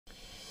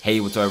Hey,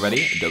 what's up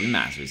everybody? Adobe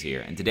Masters here,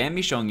 and today I'm going to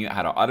be showing you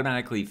how to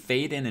automatically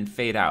fade in and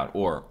fade out,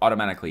 or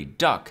automatically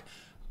duck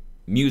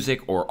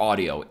music or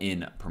audio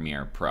in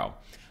Premiere Pro.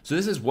 So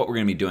this is what we're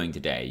going to be doing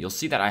today. You'll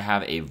see that I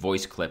have a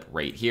voice clip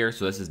right here.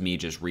 So this is me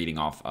just reading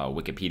off a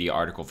Wikipedia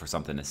article for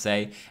something to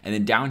say. And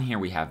then down here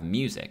we have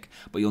music.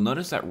 But you'll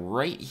notice that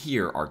right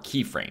here are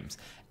keyframes.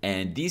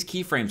 And these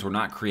keyframes were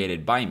not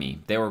created by me.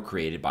 They were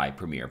created by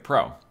Premiere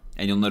Pro.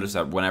 And you'll notice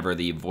that whenever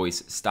the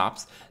voice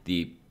stops,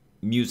 the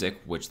music,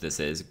 which this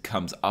is,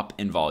 comes up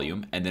in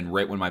volume, and then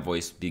right when my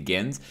voice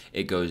begins,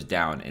 it goes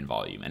down in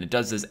volume. And it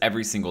does this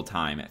every single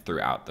time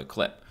throughout the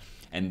clip.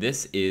 And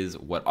this is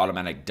what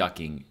automatic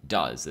ducking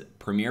does.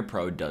 Premiere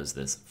Pro does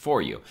this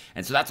for you.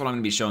 And so that's what I'm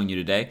going to be showing you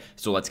today.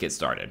 So let's get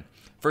started.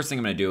 First thing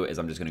I'm going to do is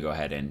I'm just going to go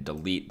ahead and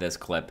delete this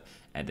clip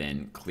and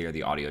then clear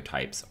the audio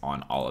types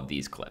on all of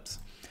these clips.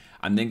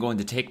 I'm then going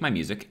to take my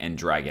music and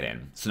drag it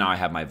in. So now I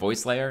have my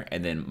voice layer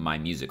and then my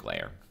music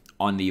layer.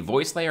 On the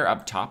voice layer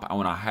up top, I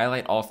want to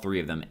highlight all three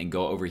of them and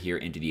go over here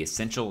into the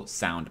Essential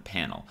Sound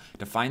panel.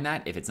 To find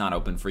that, if it's not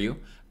open for you,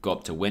 go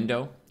up to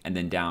Window and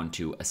then down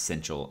to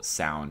Essential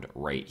Sound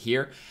right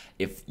here.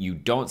 If you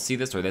don't see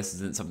this or this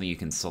isn't something you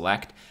can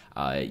select,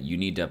 you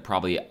need to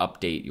probably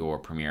update your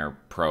Premiere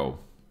Pro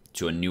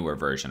to a newer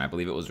version. I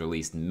believe it was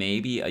released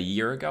maybe a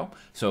year ago.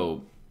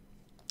 So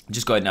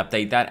just go ahead and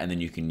update that and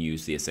then you can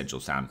use the Essential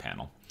Sound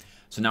panel.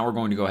 So now we're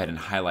going to go ahead and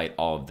highlight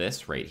all of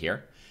this right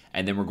here.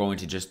 And then we're going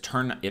to just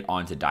turn it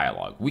on to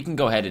dialogue. We can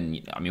go ahead and,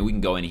 we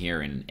can go in here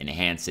and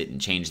enhance it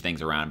and change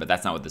things around, but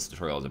that's not what this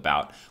tutorial is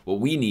about. What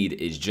we need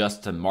is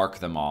just to mark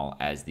them all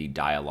as the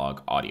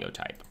dialogue audio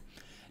type.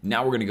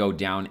 Now we're gonna go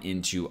down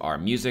into our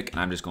music, and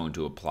I'm just going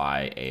to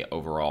apply a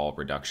overall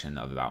reduction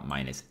of about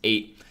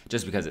 -8,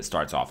 just because it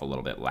starts off a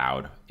little bit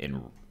loud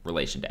in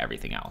relation to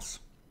everything else.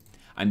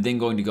 I'm then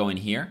going to go in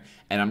here,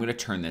 and I'm gonna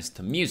turn this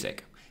to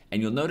music.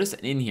 And you'll notice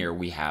in here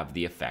we have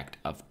the effect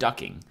of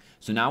ducking.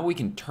 So now we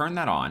can turn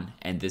that on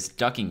and this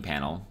ducking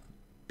panel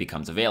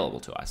becomes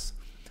available to us.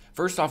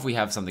 First off, we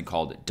have something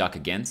called duck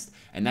against,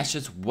 and that's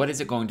just what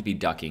is it going to be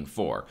ducking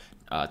for.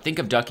 Think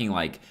of ducking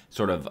like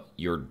sort of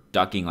you're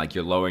ducking like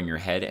you're lowering your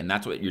head, and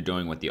that's what you're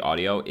doing with the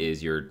audio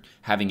is you're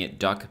having it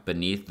duck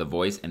beneath the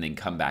voice and then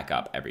come back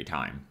up every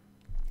time.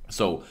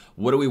 So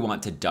what do we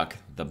want to duck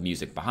the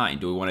music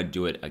behind? Do we want to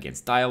do it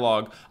against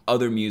dialogue,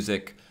 other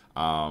music,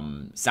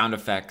 sound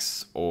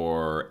effects,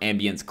 or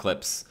ambience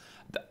clips?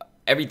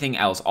 Everything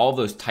else, all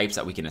those types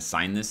that we can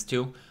assign this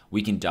to,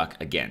 we can duck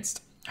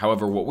against.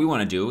 However, what we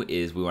want to do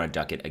is we want to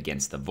duck it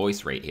against the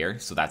voice right here.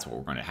 So that's what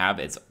we're going to have.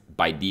 It's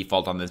by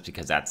default on this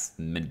because that's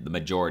the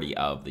majority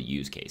of the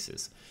use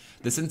cases.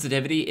 The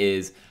sensitivity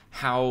is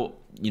how,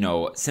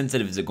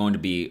 sensitive is it going to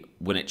be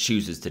when it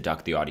chooses to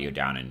duck the audio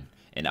down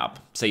and up.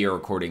 Say you're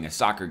recording a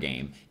soccer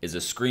game. Is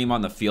a scream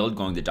on the field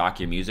going to duck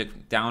your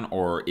music down,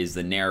 or is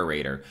the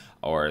narrator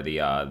or the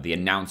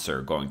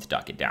announcer going to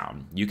duck it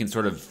down? You can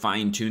sort of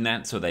fine tune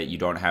that so that you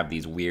don't have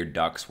these weird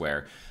ducks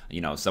where,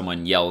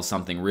 someone yells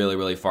something really,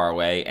 really far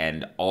away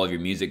and all of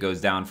your music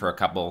goes down for a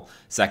couple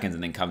seconds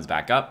and then comes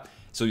back up.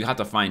 So you have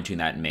to fine tune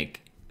that and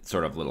make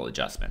sort of little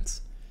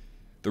adjustments.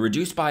 The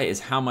reduce by is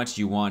how much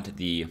you want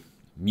the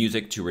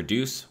music to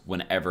reduce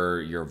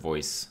whenever your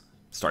voice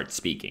starts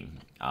speaking.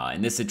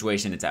 In this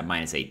situation, it's at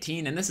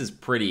 -18, and this is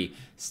pretty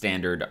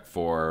standard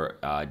for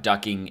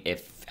ducking.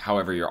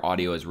 However, your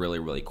audio is really,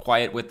 really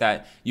quiet with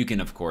that, you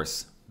can, of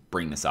course,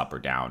 bring this up or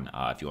down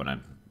if you want to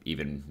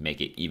even make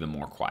it even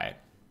more quiet.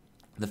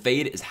 The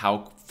fade is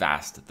how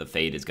fast the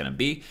fade is going to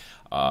be.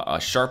 A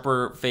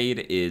sharper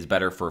fade is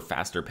better for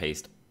faster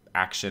paced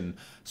action,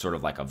 sort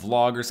of like a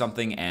vlog or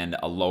something, and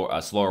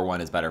a slower one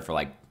is better for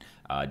like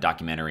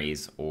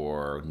documentaries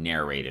or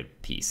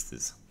narrated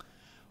pieces.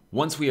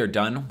 Once we are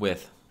done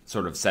with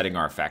sort of setting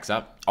our effects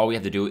up, all we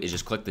have to do is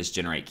just click this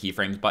generate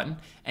keyframes button,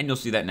 and you'll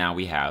see that now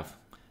we have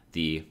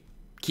the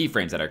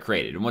keyframes that are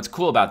created. And what's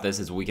cool about this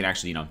is we can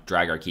actually,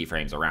 drag our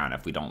keyframes around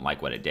if we don't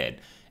like what it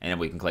did. And then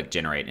we can click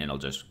generate and it'll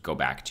just go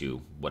back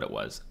to what it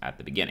was at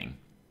the beginning.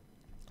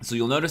 So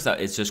you'll notice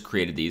that it's just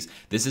created these.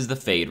 This is the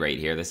fade right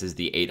here. This is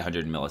the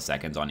 800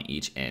 milliseconds on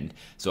each end.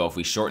 So if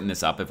we shorten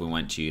this up, if we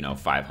went to,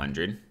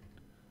 500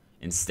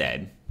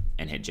 instead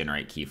and hit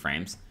generate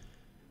keyframes,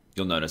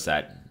 you'll notice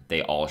that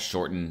they all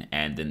shorten,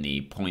 and then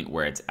the point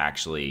where it's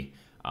actually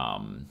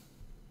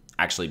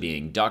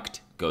being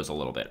ducked goes a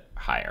little bit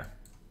higher.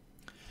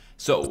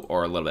 So,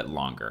 or a little bit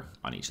longer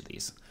on each of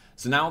these.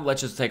 So now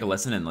let's just take a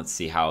listen and let's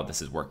see how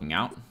this is working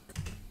out.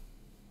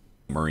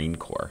 Marine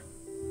Corps.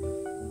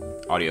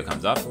 Audio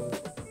comes up.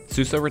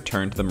 Sousa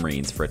returned to the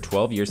Marines for a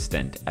 12-year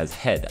stint as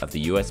head of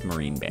the U.S.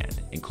 Marine Band,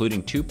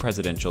 including 2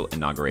 presidential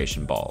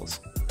inauguration balls.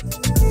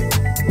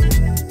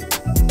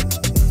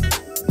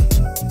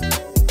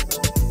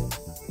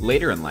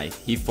 Later in life,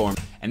 he formed,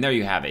 and there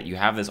you have it. You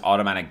have this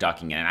automatic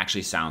ducking, and it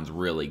actually sounds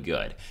really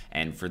good.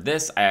 And for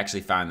this, I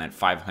actually found that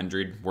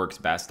 500 works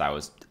best. I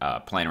was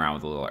playing around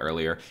with it a little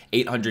earlier.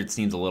 800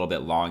 seems a little bit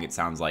long. It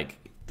sounds like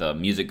the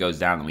music goes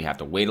down and we have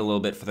to wait a little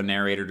bit for the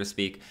narrator to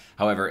speak.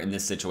 However, in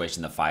this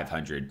situation, the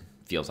 500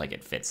 feels like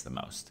it fits the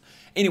most.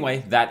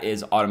 Anyway, that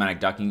is automatic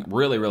ducking.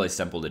 Really, really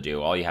simple to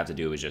do. All you have to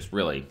do is just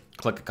really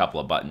click a couple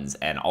of buttons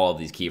and all of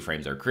these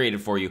keyframes are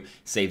created for you.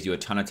 Saves you a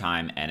ton of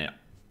time, and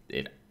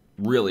it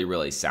really,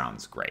 really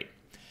sounds great.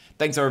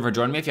 Thanks everyone for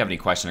joining me. If you have any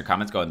questions or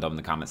comments, go ahead and dump them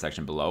in the comment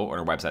section below or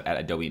on our website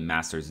at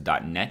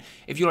adobemasters.net.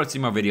 If you want to see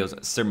more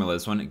videos similar to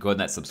this one, go ahead and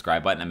that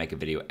subscribe button. I make a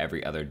video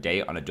every other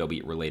day on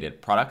Adobe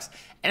related products.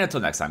 And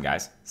until next time,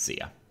 guys, see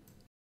ya.